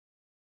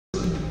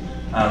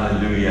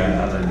Hallelujah,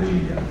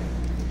 hallelujah.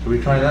 Shall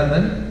we try that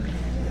then?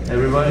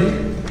 Everybody?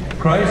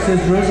 Christ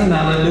is risen,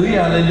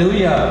 hallelujah,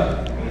 hallelujah.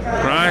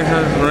 Christ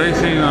is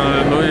risen,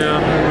 hallelujah,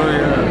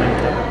 hallelujah.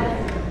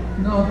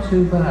 Not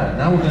too bad.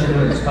 Now we're going to do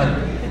it in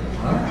Spanish.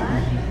 Huh?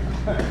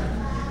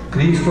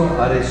 Cristo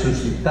ha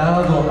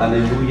resucitado,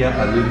 aleluya,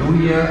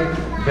 aleluya.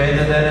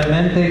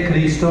 Verdaderamente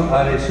Cristo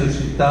ha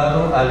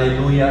resucitado,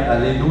 aleluya,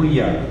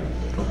 aleluya.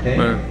 Okay?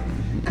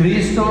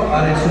 Cristo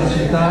ha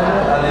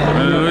resucitado,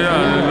 aleluya,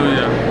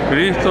 aleluya.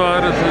 Cristo ha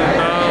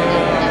resucitado,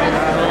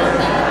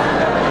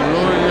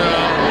 aleluya,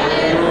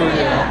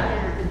 aleluya.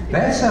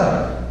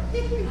 Better.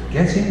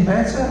 Getting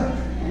better.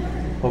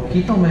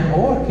 Poquito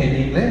mejor que en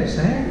inglés,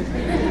 eh?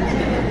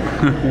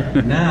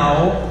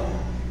 Now,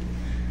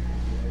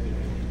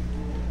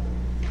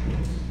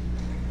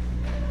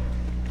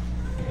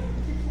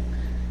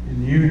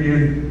 in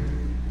union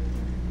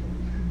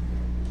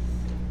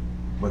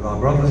with our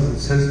brothers and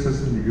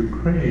sisters in the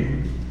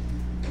Ukraine,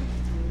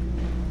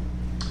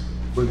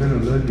 we're going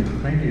to learn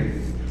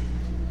Ukrainian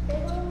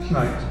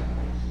tonight.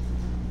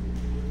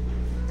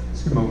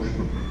 It's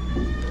emotional.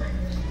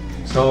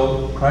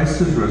 So,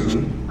 Christ is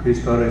risen,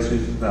 Cristo ha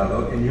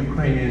resucitado, in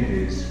Ukrainian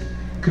is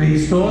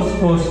Christos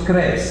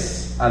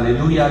voskres,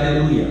 Aleluya,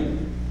 Aleluya.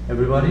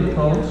 Everybody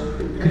close?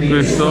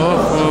 Christos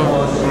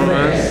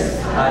voskres,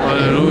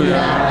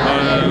 Aleluya,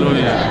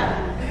 Aleluya.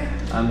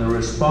 And the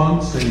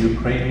response in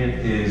Ukrainian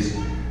is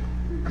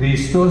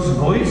Christos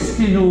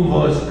voistinu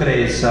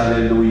voskres,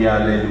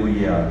 Aleluya,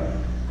 Aleluya.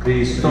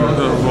 Christos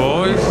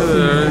voskres,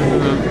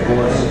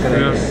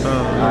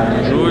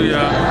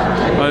 Aleluya,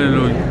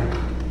 Aleluya.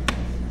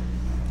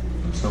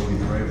 So we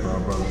pray for our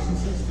brothers and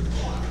sisters.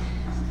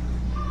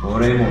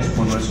 Oremos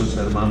por nuestros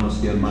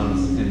hermanos y hermanas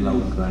en la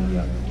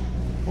Ucrania,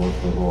 por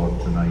favor,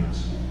 tonight.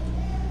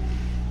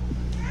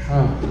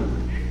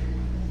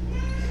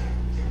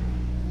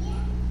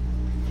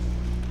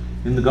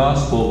 In the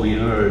Gospel we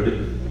heard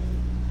a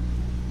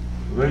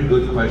very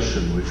good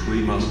question which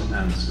we must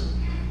answer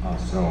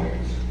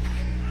ourselves.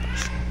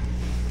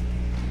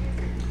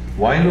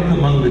 Why look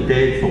among the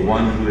dead for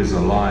one who is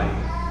alive?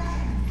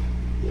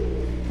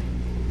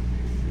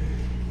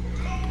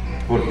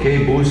 ¿Por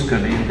qué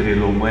buscan entre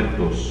los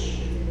muertos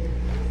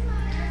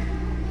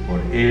por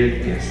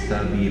el que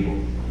está vivo?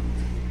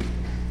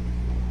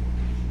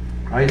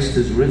 Christ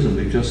is risen.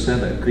 We've just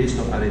said that.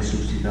 Cristo ha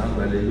resucitado.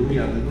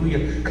 Aleluya,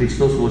 aleluya.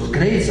 Christos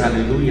voskres.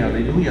 Aleluya,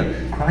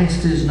 aleluya.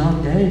 Christ is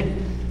not dead.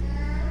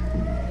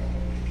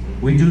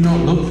 We do not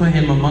look for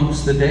him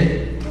amongst the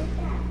dead.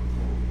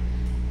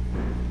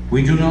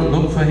 We do not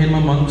look for him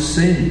amongst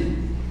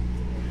sin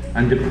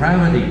and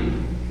depravity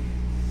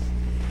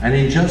and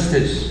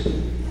injustice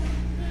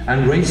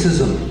and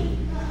racism.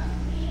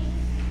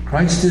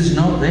 Christ is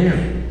not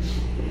there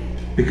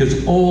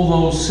because all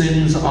those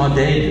sins are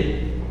dead.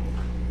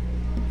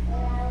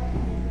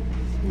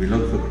 We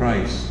look for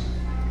Christ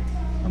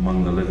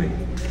among the living.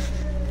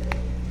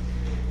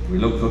 We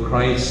look for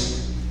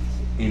Christ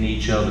in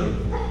each other.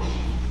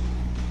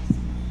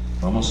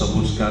 Vamos a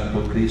buscar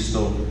por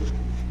Cristo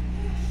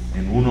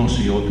en unos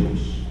y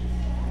otros.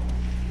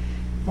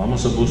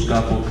 Vamos a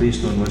buscar por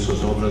Cristo en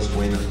nuestras obras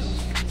buenas.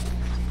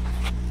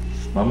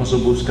 Vamos a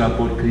buscar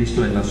por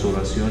Cristo en las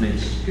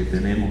oraciones que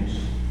tenemos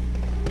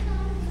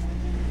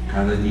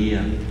cada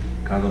día,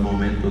 cada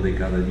momento de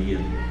cada día.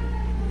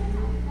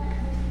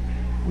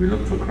 We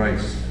look for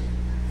Christ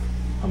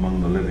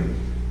among the living.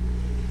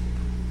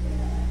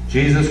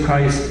 Jesus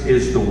Christ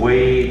is the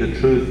way, the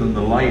truth, and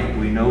the life.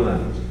 We know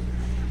that.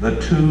 The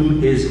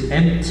tomb is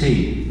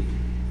empty.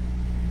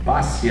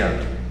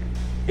 Vacía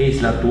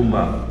es la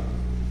tumba.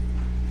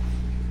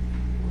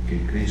 Porque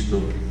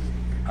Cristo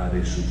ha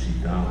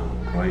resucitado.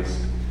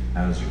 Christ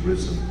has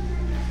risen.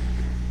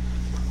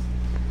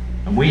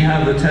 And we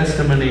have the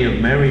testimony of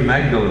Mary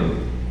Magdalene.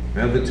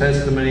 We have the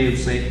testimony of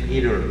St.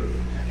 Peter.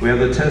 We have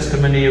the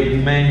testimony of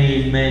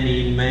many,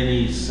 many,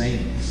 many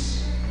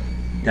saints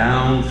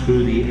down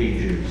through the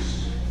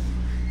ages.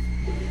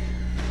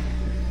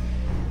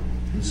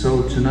 And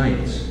so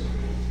tonight,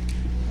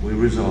 we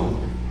resolve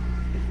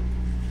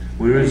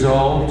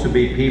to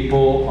be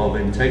people of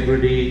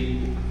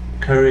integrity,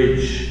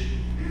 courage,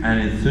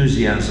 and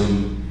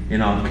enthusiasm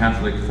in our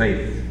Catholic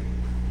faith.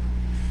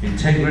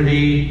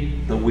 Integrity,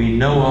 that we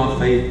know our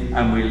faith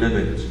and we live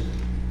it.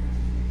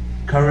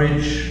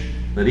 Courage,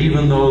 that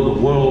even though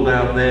the world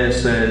out there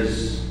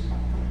says,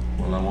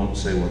 well, I won't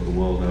say what the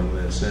world out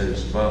there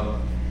says, but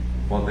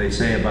what they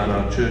say about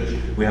our church,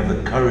 we have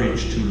the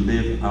courage to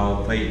live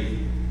our faith.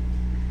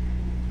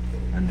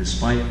 And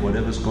despite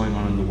whatever's going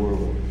on in the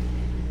world,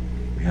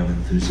 we have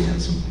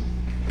enthusiasm.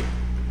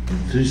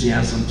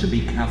 Enthusiasm to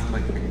be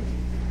Catholic,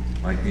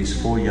 like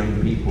these 4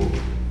 young people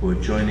who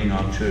are joining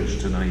our church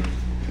tonight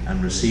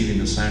and receiving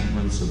the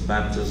sacraments of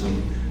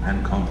baptism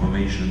and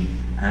confirmation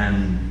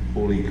and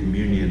Holy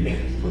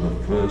Communion for the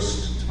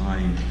first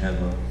time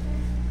ever.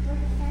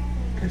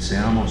 Que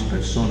seamos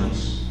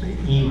personas de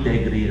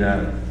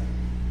integridad,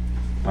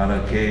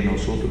 para que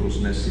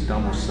nosotros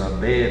necesitamos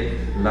saber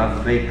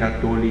la fe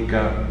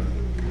católica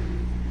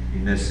y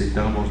Y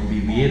necesitamos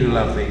vivir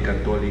la fe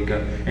católica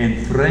en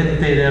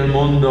frente del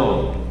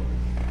mundo,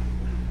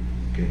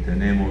 que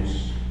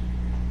tenemos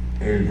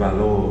el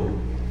valor,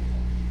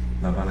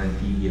 la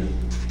valentía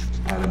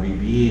para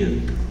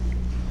vivir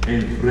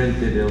en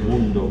frente del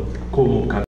mundo como católicos.